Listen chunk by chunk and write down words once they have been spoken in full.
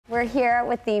We're here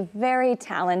with the very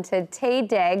talented Taye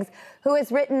Diggs, who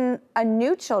has written a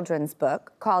new children's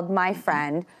book called My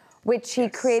Friend, which he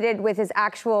created with his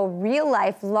actual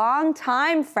real-life,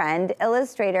 long-time friend,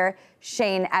 illustrator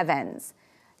Shane Evans.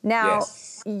 Now,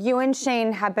 you and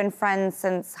Shane have been friends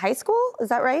since high school, is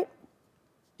that right?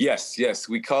 Yes, yes.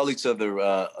 We call each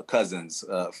other cousins,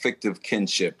 fictive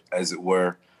kinship, as it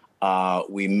were.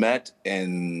 We met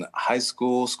in high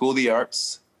school, School of the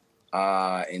Arts,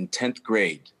 in 10th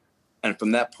grade. And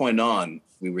from that point on,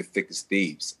 we were thick as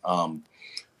thieves.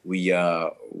 We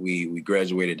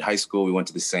graduated high school. We went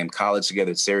to the same college together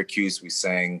at Syracuse. We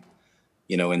sang,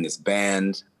 you know, in this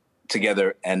band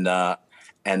together. And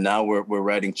now we're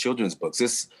writing children's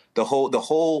books. The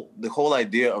whole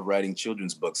idea of writing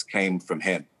children's books came from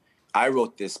him. I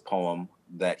wrote this poem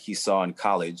that he saw in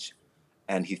college,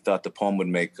 and he thought the poem would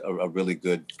make a really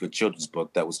good children's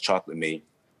book. That was Chocolate Me.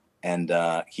 And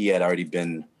he had already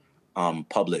been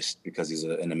published because he's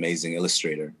an amazing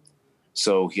illustrator.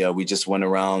 So yeah, we just went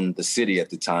around the city at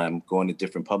the time, going to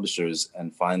different publishers,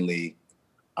 and finally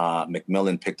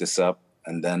Macmillan picked us up,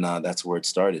 and then that's where it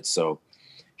started. So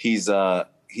he's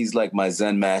like my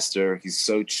Zen master. He's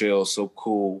so chill, so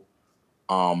cool,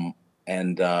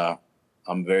 and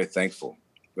I'm very thankful.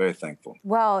 Very thankful.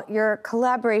 Well, your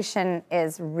collaboration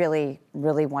is really,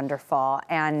 really wonderful.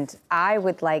 And I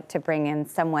would like to bring in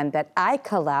someone that I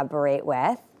collaborate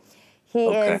with. He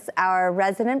is our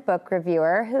resident book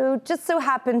reviewer who just so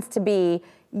happens to be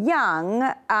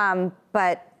young,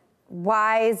 but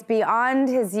wise beyond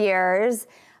his years.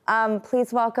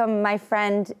 Please welcome my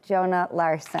friend, Jonah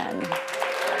Larson.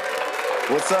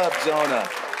 What's up, Jonah?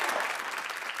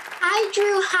 Hi,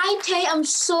 Drew. Hi, Taye. I'm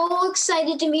so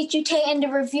excited to meet you, Taye, and to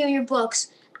review your books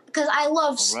because I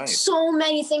love so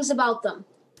many things about them.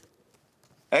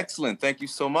 Excellent. Thank you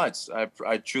so much.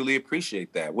 I truly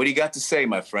appreciate that. What do you got to say,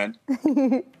 my friend?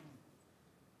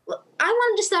 Well, I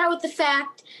wanted to start out with the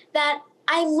fact that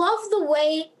I love the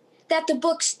way that the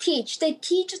books teach. They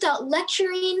teach without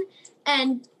lecturing,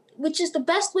 and which is the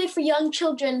best way for young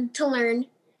children to learn.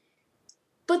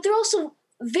 But they're also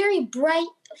very bright,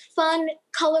 fun,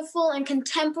 colorful, and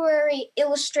contemporary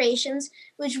illustrations,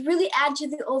 which really add to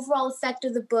the overall effect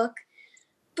of the book.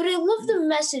 But I love the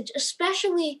message,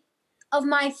 especially of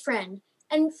My Friend.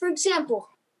 And for example,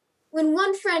 when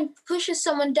one friend pushes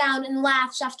someone down and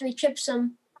laughs after he trips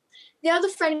him, the other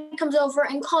friend comes over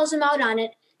and calls him out on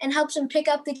it and helps him pick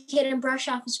up the kid and brush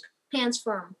off his pants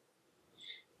for him.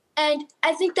 And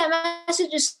I think that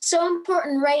message is so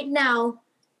important right now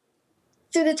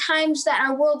through the times that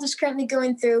our world is currently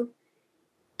going through,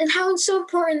 and how it's so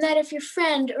important that if your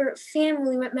friend or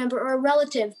family member or a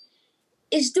relative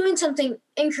is doing something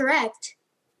incorrect,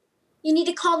 you need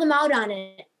to call them out on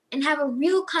it and have a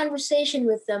real conversation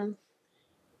with them.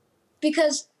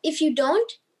 Because if you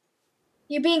don't,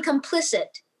 you're being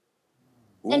complicit.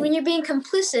 Ooh. And when you're being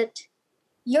complicit,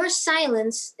 your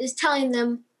silence is telling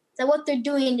them that what they're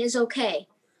doing is okay.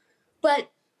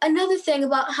 But another thing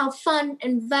about how fun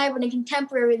and vibrant and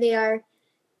contemporary they are,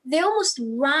 they almost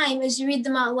rhyme as you read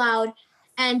them out loud.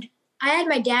 And I had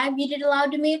my dad read it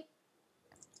aloud to me.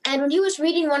 And when he was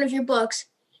reading one of your books,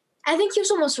 I think he was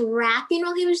almost rapping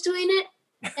while he was doing it.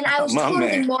 And I was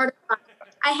totally mortified.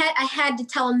 I had to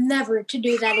tell him never to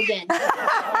do that again.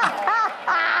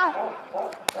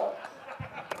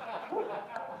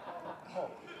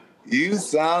 You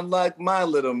sound like my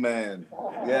little man.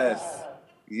 Yes.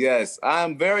 Yes,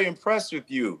 I'm very impressed with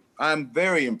you. I'm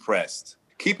very impressed.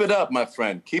 Keep it up, my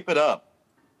friend. Keep it up.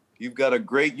 You've got a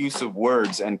great use of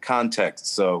words and context,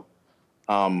 so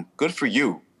good for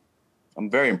you. I'm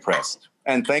very impressed.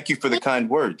 And thank you for the kind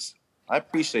words. I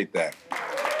appreciate that.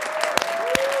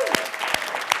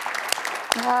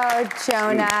 Oh,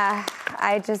 Jonah.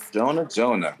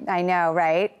 Jonah. I know,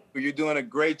 right? You're doing a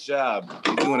great job.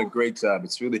 You're doing a great job.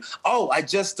 It's really... Oh, I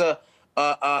just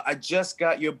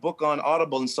got your book on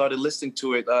Audible and started listening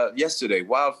to it yesterday.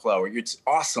 Wildflower. It's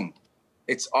awesome.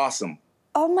 It's awesome.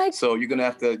 Oh my! So you're gonna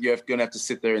have to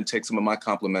sit there and take some of my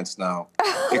compliments now.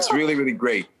 It's really, really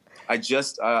great. I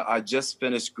just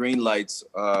finished Green Lights,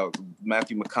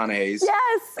 Matthew McConaughey's.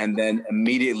 Yes. And then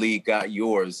immediately got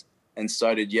yours and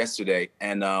started yesterday.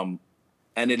 And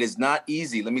it is not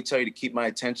easy. Let me tell you, to keep my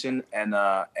attention, and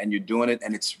you're doing it,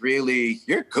 and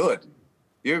you're good.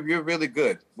 You're really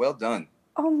good. Well done.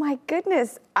 Oh my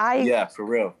goodness. Yeah, for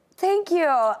real. Thank you.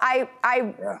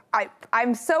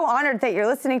 I'm so honored that you're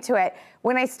listening to it.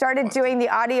 When I started doing the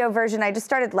audio version, I just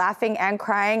started laughing and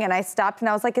crying, and I stopped and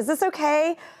I was like, is this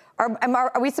okay?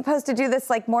 Are we supposed to do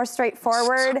this like more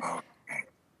straightforward?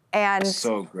 And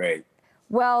so great.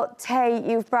 Well, Taye,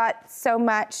 you've brought so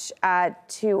much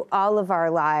to all of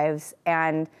our lives,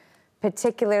 and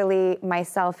particularly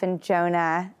myself and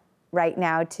Jonah right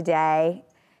now today.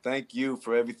 Thank you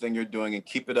for everything you're doing, and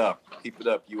keep it up. Keep it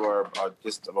up. You are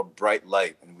just a bright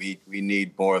light, and we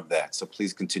need more of that. So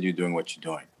please continue doing what you're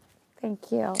doing.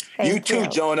 Thank you. You too,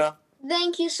 Jonah.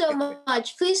 Thank you so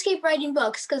much. Please keep writing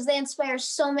books because they inspire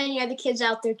so many other kids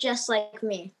out there just like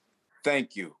me.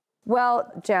 Thank you.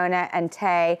 Well, Jonah and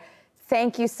Taye,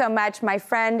 thank you so much. My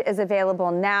Friend is available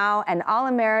now, and All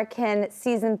American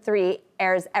Season 3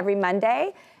 airs every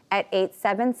Monday at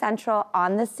 8/7 Central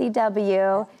on the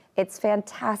CW. It's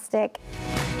fantastic.